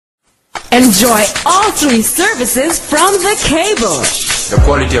Enjoy all 3 services from the cable. The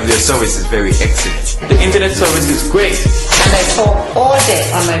quality of their service is very excellent. The internet service is great. And I talk all day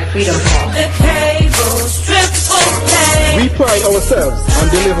on my Freedom Phone. The cable's triple play. We pride ourselves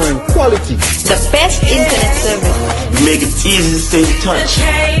on delivering quality. The best internet service. We make it easy to stay in touch.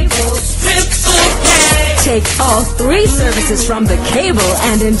 The cable's triple play. Take all 3 services from the cable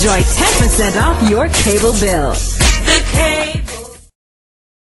and enjoy 10% off your cable bill. The cable.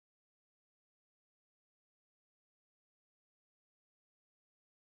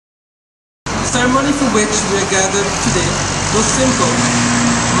 The ceremony for which we are gathered today, though simple,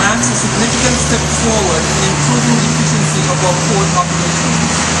 marks a significant step forward in improving the efficiency of our port operations.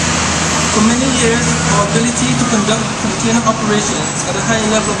 For many years, our ability to conduct container operations at a high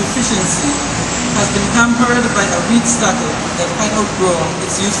level of efficiency has been hampered by a reed stacker that had outgrown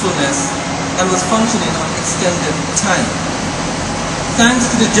its usefulness and was functioning on extended time. Thanks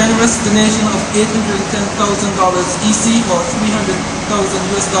to the generous donation of $810,000 EC or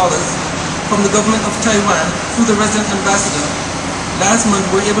 $300,000 from the government of Taiwan through the resident ambassador, last month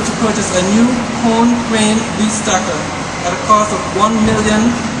we were able to purchase a new cone crane reed stacker at a cost of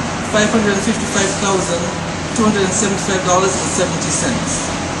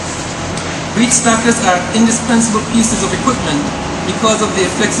 $1,555,275.70. Reed stackers are indispensable pieces of equipment because of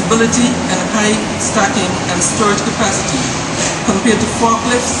their flexibility and high stacking and storage capacity compared to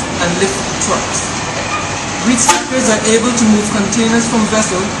forklifts and lift trucks. Reed stackers are able to move containers from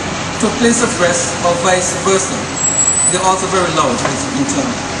vessel to a place of rest or vice versa. They're also very loud, as you can tell.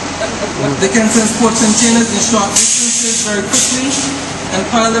 They can transport containers in short distances very quickly and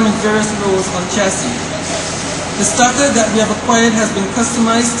pile them in various rows on chassis. The stacker that we have acquired has been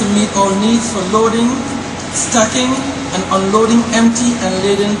customized to meet our needs for loading, stacking, and unloading empty and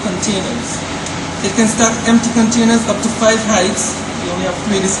laden containers. It can stack empty containers up to 5 heights, we only have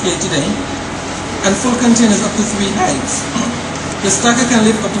 3 displayed today, and full containers up to 3 heights. The stacker can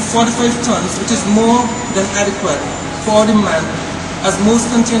lift up to 45 tons, which is more than adequate for our demand, as most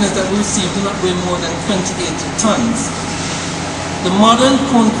containers that we receive do not weigh more than 28 tons. The modern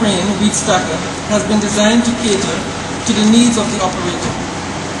cone crane reed stacker has been designed to cater to the needs of the operator.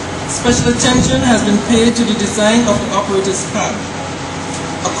 Special attention has been paid to the design of the operator's cab.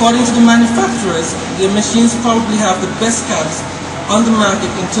 According to the manufacturers, their machines probably have the best cabs on the market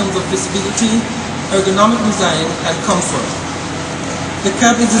in terms of visibility, ergonomic design, and comfort. The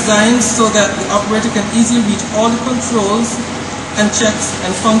cab is designed so that the operator can easily reach all the controls and checks and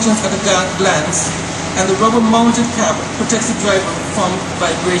functions at a glance, and the rubber-mounted cab protects the driver from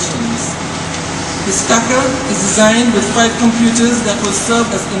vibrations. The stacker is designed with 5 computers that will serve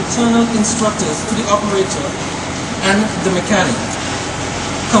as internal instructors to the operator and the mechanic.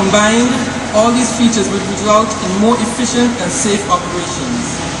 Combined, all these features will result in more efficient and safe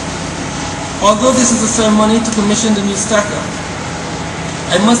operations. Although this is a ceremony to commission the new stacker,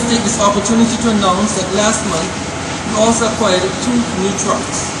 I must take this opportunity to announce that last month we also acquired 2 new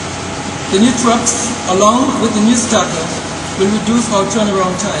trucks. The new trucks, along with the new stacker, will reduce our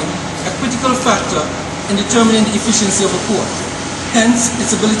turnaround time, a critical factor in determining the efficiency of a port, hence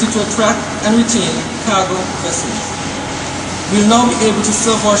its ability to attract and retain cargo vessels. We will now be able to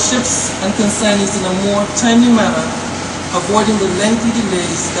serve our ships and consignees in a more timely manner, avoiding the lengthy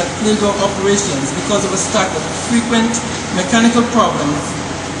delays that plague our operations because of a stack of frequent mechanical problems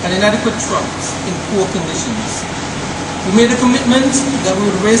and inadequate trucks in poor conditions. We made a commitment that we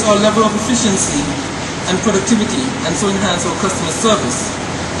would raise our level of efficiency and productivity and so enhance our customer service,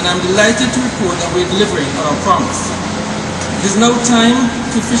 and I'm delighted to report that we're delivering on our promise. It is now time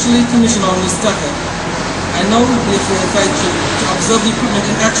to officially commission our new stacker. I now therefore invite you to observe the equipment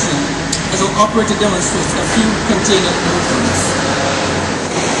in action as our operator demonstrates a few container movements.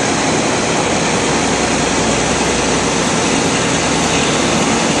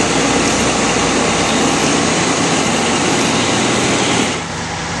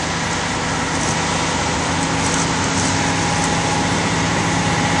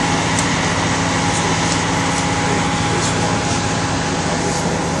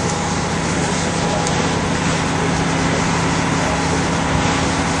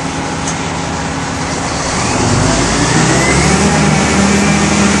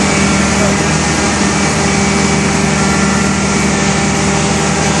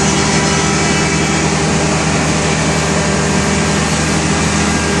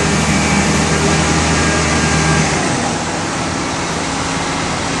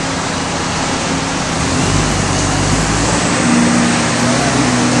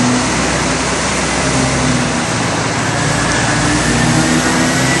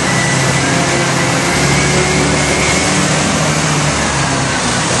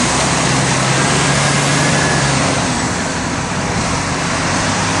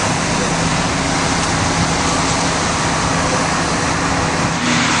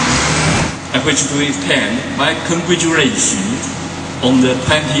 I wish to extend my congratulations on the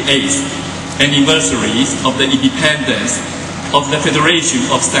 28th anniversary of the independence of the Federation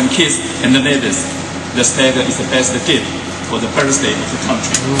of St. Kitts and Nevis. The stagger is the best gift for the birthday of the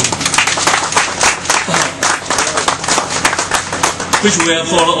country. Which will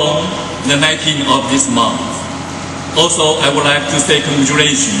follow on the 19th of this month. Also, I would like to say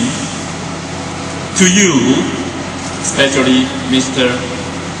congratulations to you, especially Mr.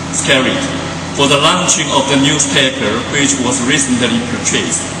 Scaspa, for the launching of the newspaper which was recently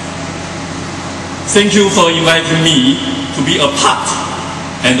purchased. Thank you for inviting me to be a part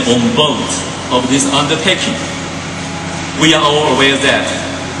and on board of this undertaking. We are all aware that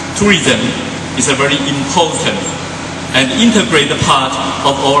tourism is a very important and integrated part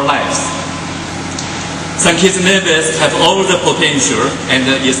of our lives. St. Kitts and Nevis have all the potential and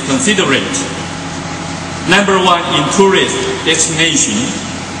is considered #1 in tourist destination,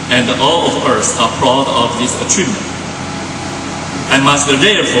 and all of us are proud of this achievement. I must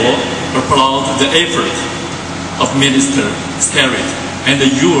therefore applaud the effort of Minister Scaspa and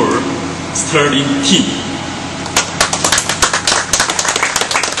your sterling team.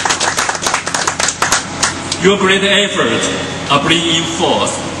 Your great efforts are bringing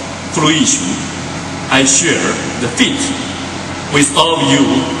forth fruition. I share the fate with all of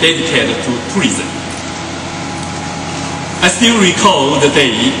you dedicated to tourism. I still recall the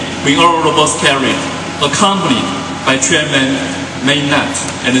day when Honorable Scaspa, accompanied by Chairman Maynard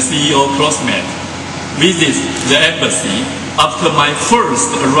and CEO Crossman, visited the embassy after my first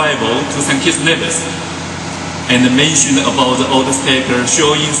arrival to St. Kitts and Nevis, and mentioned about the old staker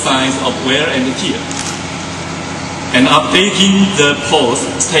showing signs of wear and tear, and updating the post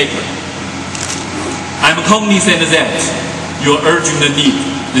staker. I'm cognizant that you urgently need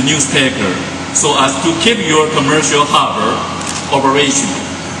the new staker so as to keep your commercial harbor operational.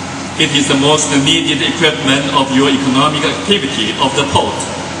 It is the most needed equipment of your economic activity of the port.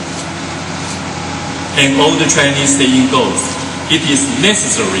 And all the Chinese saying goes, it is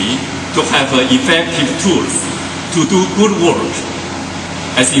necessary to have effective tools to do good work.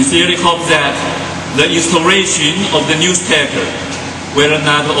 I sincerely hope that the installation of the new staker will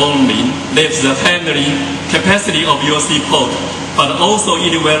not only lift the handling capacity of your seaport, but also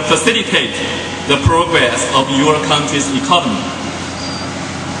it will facilitate the progress of your country's economy.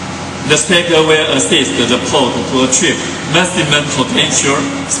 The staker will assist the port to achieve maximum potential,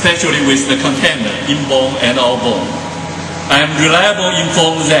 especially with the container inbound and outbound. I am reliably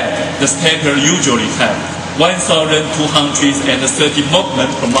informed that the staker usually have 1,230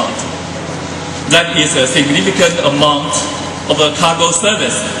 movements per month. That is a significant amount of a cargo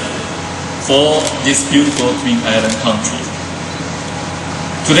service for this beautiful Twin Island country.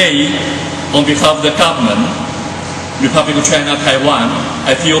 Today, on behalf of the government, Republic of China, Taiwan,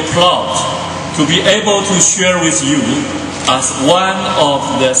 I feel proud to be able to share with you as one of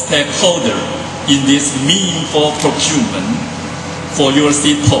the stakeholders in this meaningful procurement for your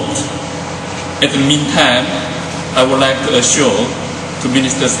seaport. At the meantime, I would like to assure to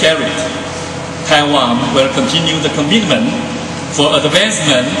Minister Scaspa, Taiwan will continue the commitment for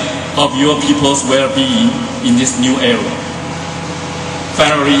advancement of your people's well-being in this new era.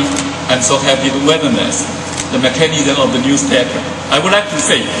 Finally, I'm so happy to witness the mechanism of the new staker. I would like to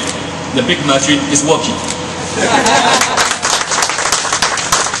say the big machine is working.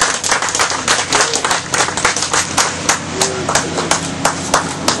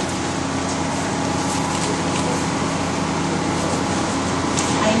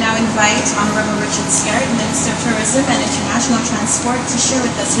 I now invite Honorable Richard Scaspa, Minister of Tourism and International Transport, to share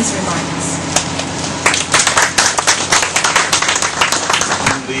with us his remarks.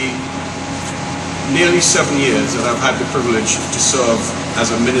 Nearly 7 years that I've had the privilege to serve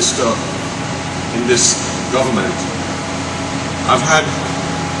as a minister in this government, I've had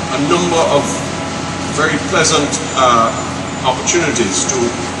a number of very pleasant opportunities to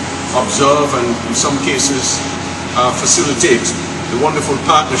observe and in some cases facilitate the wonderful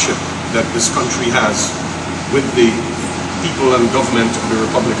partnership that this country has with the people and government of the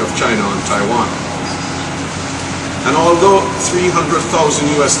Republic of China and Taiwan. And although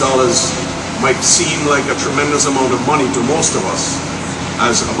 $300,000 might seem like a tremendous amount of money to most of us,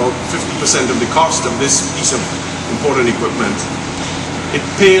 as about 50% of the cost of this piece of important equipment, it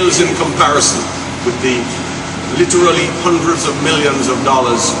pales in comparison with the literally hundreds of millions of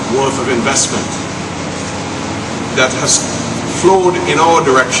dollars worth of investment that has flowed in our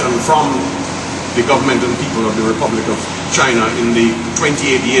direction from the government and people of the Republic of China in the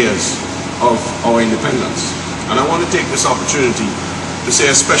 28 years of our independence. And I want to take this opportunity to say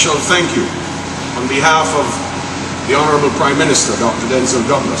a special thank you on behalf of the Honorable Prime Minister, Dr. Denzel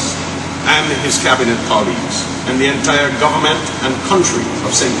Douglas, and his cabinet colleagues, and the entire government and country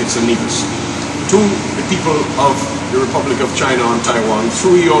of St. Kitts and Nevis, to the people of the Republic of China and Taiwan,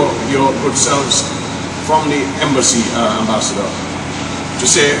 through your good selves from the embassy, Ambassador, to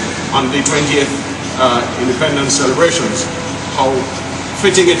say on the 20th independence celebrations how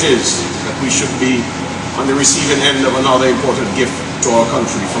fitting it is that we should be on the receiving end of another important gift to our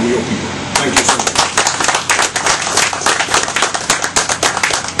country from your people. Thank you so much.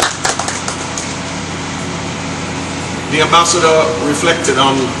 The ambassador reflected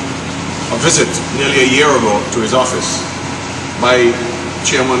on a visit nearly a year ago to his office by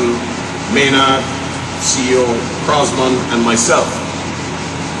Chairman Maynard, CEO Crosman, and myself.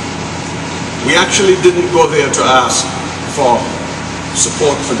 We actually didn't go there to ask for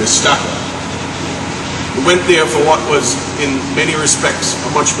support for this stacker. We went there for what was, in many respects,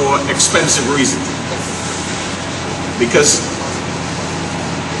 a much more expensive reason. Because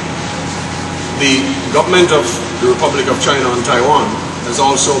the government of the Republic of China and Taiwan has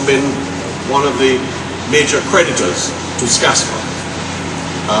also been one of the major creditors to Scaspa,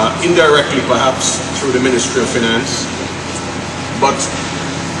 indirectly perhaps through the Ministry of Finance, but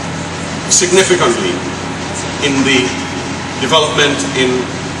significantly in the development in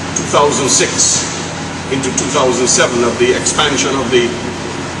 2006 into 2007 of the expansion of the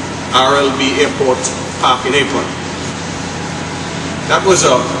RLB Airport Park in Apron. That was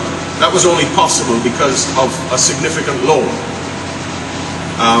only possible because of a significant loan,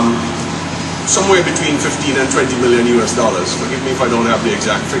 somewhere between 15 and 20 million US dollars, forgive me if I don't have the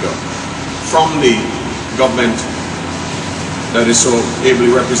exact figure, from the government that is so ably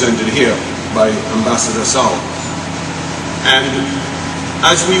represented here by Ambassador Sao. And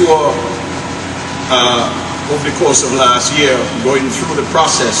as we were, over the course of last year, going through the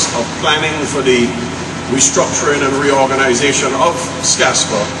process of planning for the restructuring and reorganization of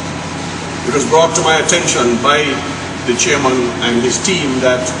Scaspa, it was brought to my attention by the chairman and his team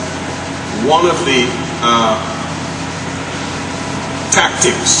that one of the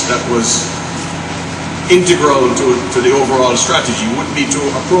tactics that was integral to the overall strategy would be to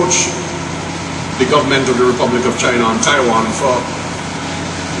approach the government of the Republic of China and Taiwan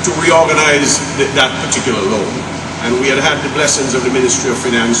to reorganize that particular loan. And we had had the blessings of the Ministry of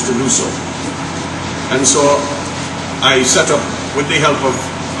Finance to do so. And so I set up, with the help of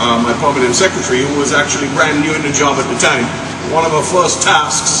my permanent secretary, who was actually brand new in the job at the time, one of our first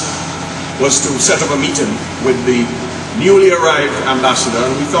tasks was to set up a meeting with the newly arrived ambassador,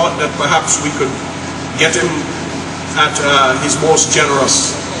 and we thought that perhaps we could get him at his most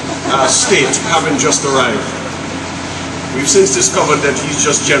generous state, having just arrived. We've since discovered that he's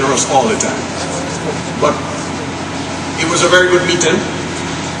just generous all the time. But it was a very good meeting,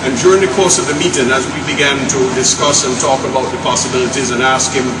 and during the course of the meeting, as we began to discuss and talk about the possibilities and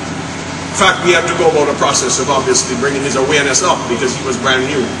ask him, in fact, we had to go about a process of obviously bringing his awareness up because he was brand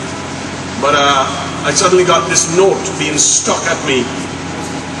new. But I suddenly got this note being stuck at me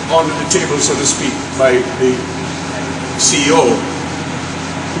on the table, so to speak, by the CEO,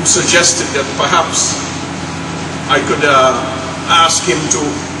 who suggested that perhaps I could ask him to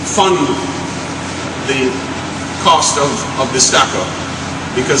fund the cost of the stacker.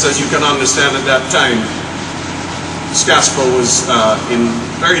 Because as you can understand, at that time, Scaspa was in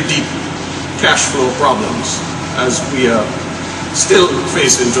very deep cash flow problems, as we are still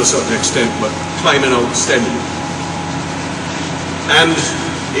facing to a certain extent, but climbing out steadily. And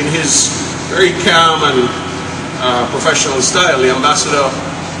in his very calm and professional style, the ambassador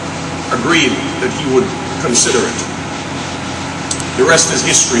agreed that he would consider it. The rest is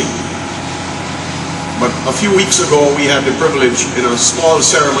history. But a few weeks ago, we had the privilege in a small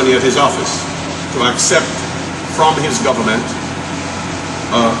ceremony at his office to accept from his government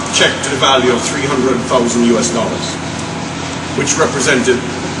a check to the value of $300,000 US, which represented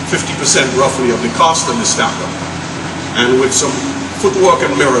 50% roughly of the cost of the stacker. And with some footwork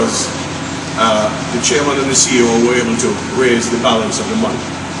and mirrors, the chairman and the CEO were able to raise the balance of the money.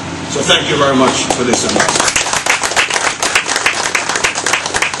 So thank you very much for this.